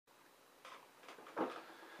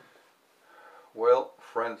Well,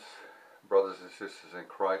 friends, brothers and sisters in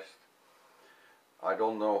Christ, I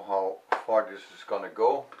don't know how far this is going to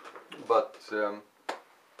go, but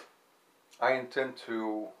I intend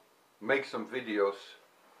to make some videos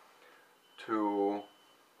to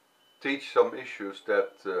teach some issues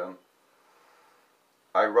that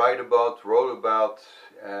I wrote about,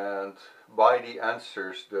 and by the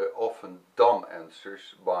answers, the often dumb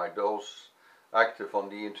answers by those active on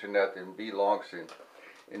the internet and belongs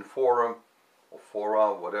in forum or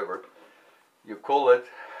fora, whatever you call it.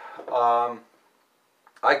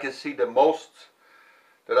 I can see that most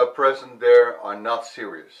that are present there are not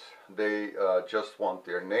serious. They just want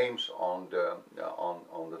their names on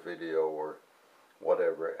the video or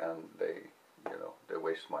whatever, and they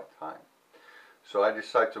waste my time. So I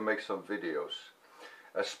decided to make some videos,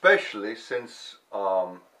 especially since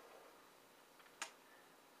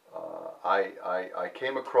I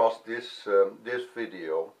came across this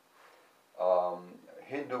video,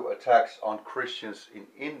 Hindu attacks on Christians in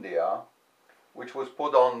India, which was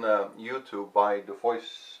put on YouTube by the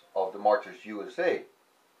Voice of the Martyrs USA.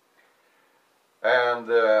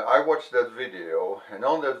 And I watched that video, and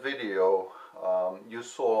on that video you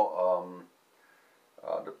saw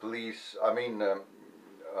the police,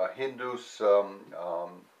 Hindus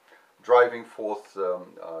driving forth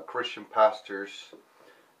Christian pastors,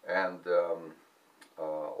 and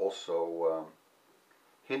also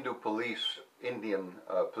Hindu police, Indian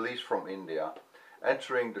police from India,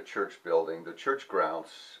 entering the church building, the church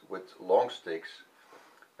grounds, with long sticks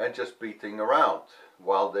and just beating around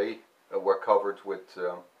while they were covered with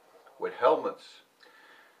helmets.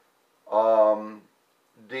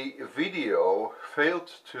 The video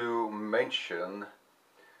failed to mention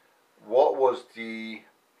what was the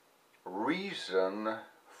reason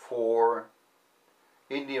for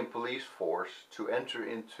Indian police force to enter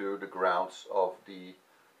into the grounds of the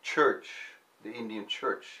church, the Indian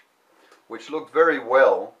church, which looked very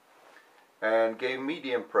well and gave me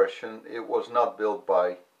the impression it was not built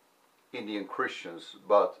by Indian Christians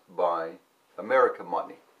but by American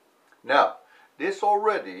money. Now, this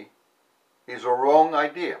already is a wrong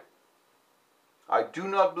idea. I do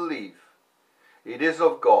not believe it is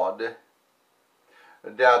of God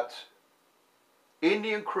that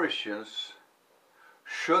Indian Christians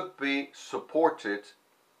should be supported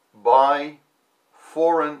by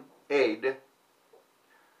foreign aid,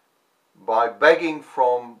 by begging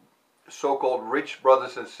from so-called rich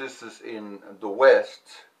brothers and sisters in the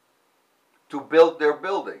West to build their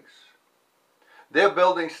buildings. Their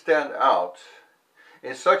buildings stand out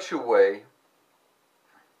in such a way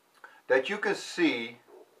that you can see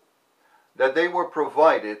that they were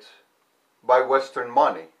provided by Western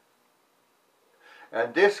money.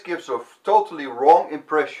 And this gives a totally wrong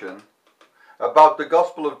impression about the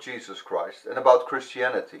gospel of Jesus Christ and about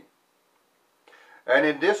Christianity. And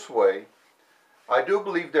in this way, I do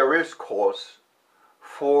believe there is cause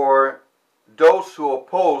for those who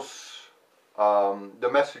oppose the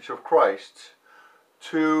message of Christ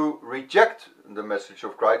to reject the message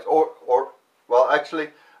of Christ,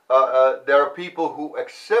 there are people who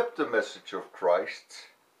accept the message of Christ,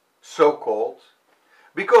 so-called,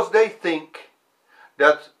 because they think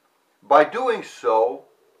that by doing so,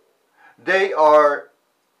 they are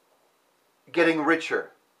getting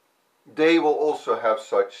richer. They will also have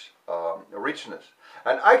such richness.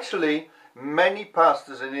 And actually, many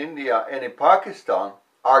pastors in India and in Pakistan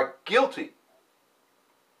are guilty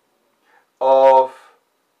of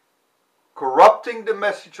corrupting the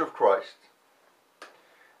message of Christ.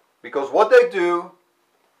 Because what they do,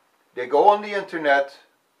 they go on the internet,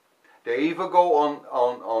 they even go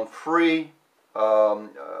on free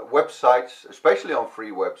websites, especially on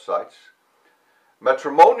free websites,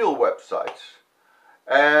 matrimonial websites,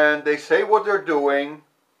 and they say what they're doing.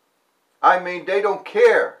 I mean, they don't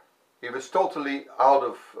care if it's totally out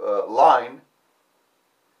of line.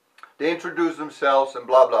 They introduce themselves and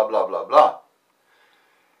blah, blah, blah, blah, blah.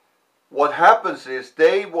 What happens is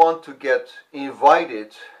they want to get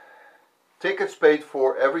invited, tickets paid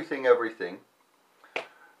for, everything,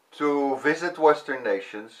 to visit Western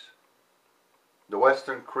nations, the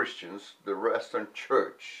Western Christians, the Western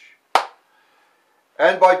church.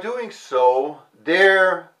 And by doing so,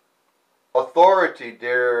 their authority,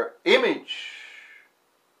 their image,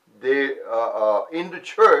 in the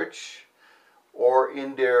church or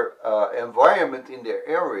in their environment, in their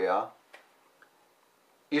area,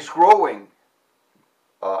 is growing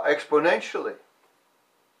exponentially.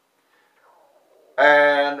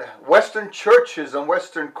 And Western churches and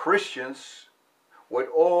Western Christians, with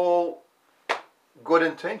all good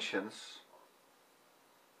intentions,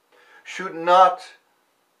 should not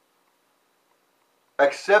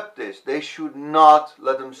accept this. They should not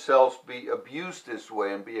let themselves be abused this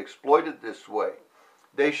way and be exploited this way.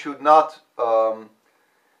 They should not,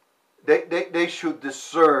 they should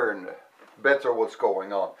discern better what's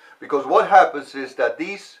going on. Because what happens is that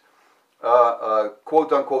these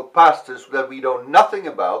quote-unquote pastors that we know nothing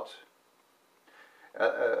about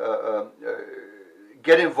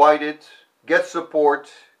get invited, get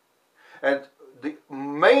support, and the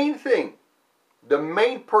main thing, the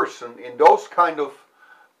main person in those kind of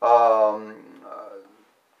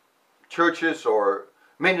churches or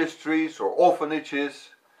ministries or orphanages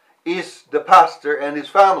is the pastor and his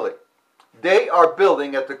family. They are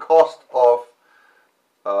building at the cost of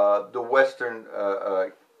the Western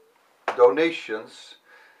donations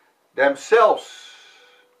themselves,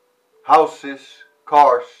 houses,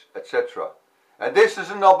 cars, etc. And this is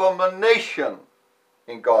an abomination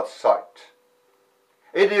in God's sight.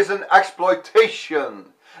 It is an exploitation.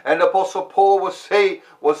 And Apostle Paul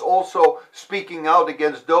was also speaking out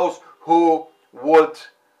against those who would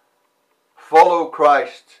follow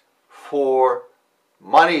Christ for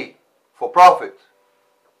money, for profit.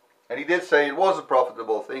 And he did say it was a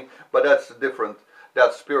profitable thing, but that's different.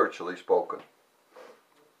 That's spiritually spoken.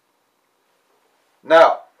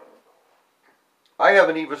 Now, I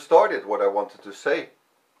haven't even started what I wanted to say.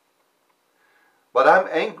 But I'm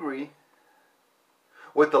angry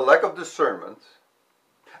with the lack of discernment.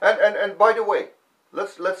 And by the way,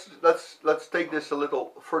 let's take this a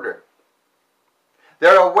little further.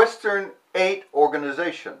 There are Western aid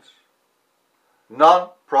organizations,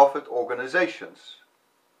 non-profit organizations,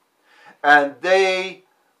 and they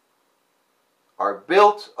are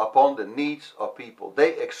built upon the needs of people.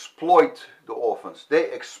 They exploit the orphans. They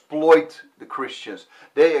exploit the Christians.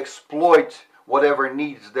 They exploit whatever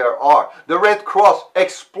needs there are. The Red Cross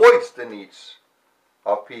exploits the needs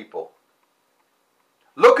of people.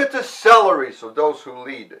 Look at the salaries of those who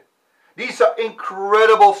lead. These are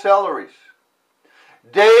incredible salaries.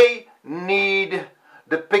 They need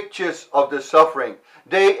the pictures of the suffering.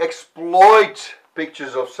 They exploit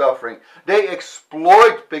pictures of suffering. They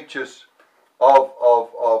exploit pictures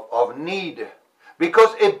of need,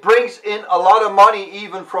 because it brings in a lot of money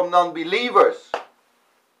even from non-believers.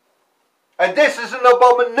 And this is an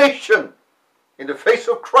abomination in the face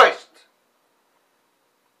of Christ.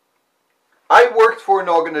 I worked for an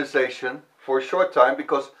organization for a short time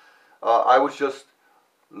because I was just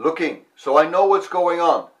looking, so I know what's going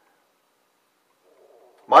on.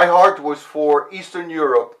 My heart was for Eastern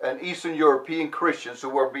Europe and Eastern European Christians who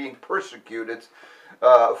were being persecuted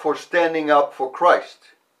for standing up for Christ.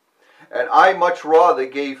 And I much rather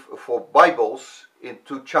gave for Bibles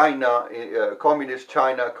into China,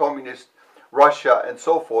 communist Russia and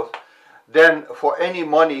so forth, than for any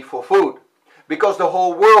money for food. Because the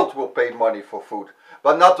whole world will pay money for food.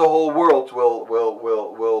 But not the whole world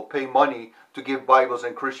will pay money to give Bibles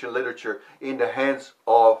and Christian literature in the hands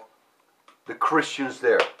of the Christians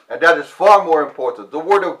there. And that is far more important. The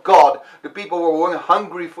Word of God, the people were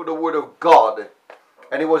hungry for the Word of God.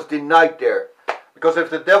 And it was denied there. Because if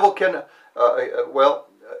the devil can,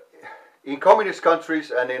 in communist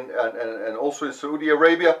countries and also in Saudi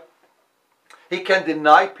Arabia, he can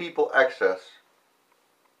deny people access.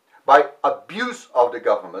 By abuse of the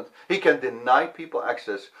government, he can deny people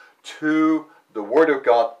access to the Word of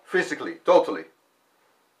God physically, totally.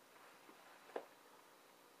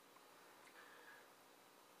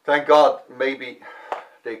 Thank God, maybe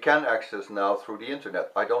they can access now through the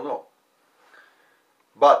internet. I don't know.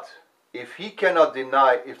 But if he cannot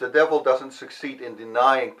deny, if the devil doesn't succeed in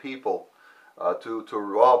denying people to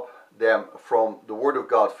rob them from the Word of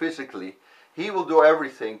God physically, he will do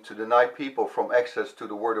everything to deny people from access to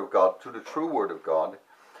the Word of God, to the true Word of God,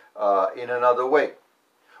 in another way.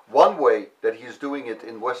 One way that he's doing it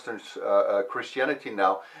in Western Christianity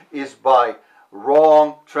now is by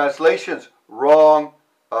wrong translations, wrong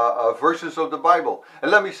versions of the Bible.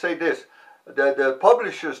 And let me say this, the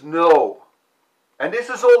publishers know, and this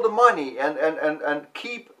is all the money, and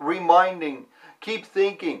keep reminding, keep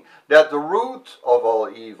thinking that the root of all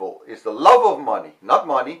evil is the love of money. Not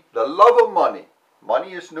money, the love of money.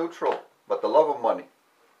 Money is neutral, but the love of money.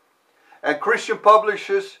 And Christian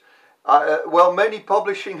publishers, many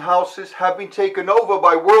publishing houses have been taken over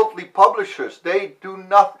by worldly publishers. They do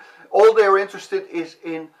not, all they're interested is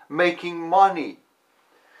in making money.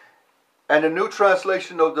 And a new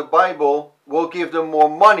translation of the Bible will give them more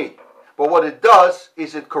money. But what it does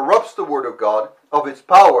is it corrupts the Word of God of its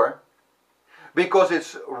power, because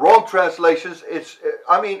it's wrong translations.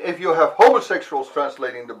 If you have homosexuals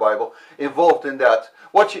translating the Bible involved in that,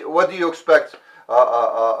 what do you expect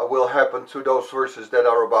will happen to those verses that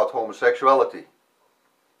are about homosexuality?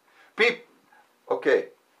 Okay,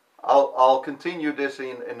 I'll continue this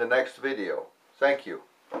in the next video. Thank you.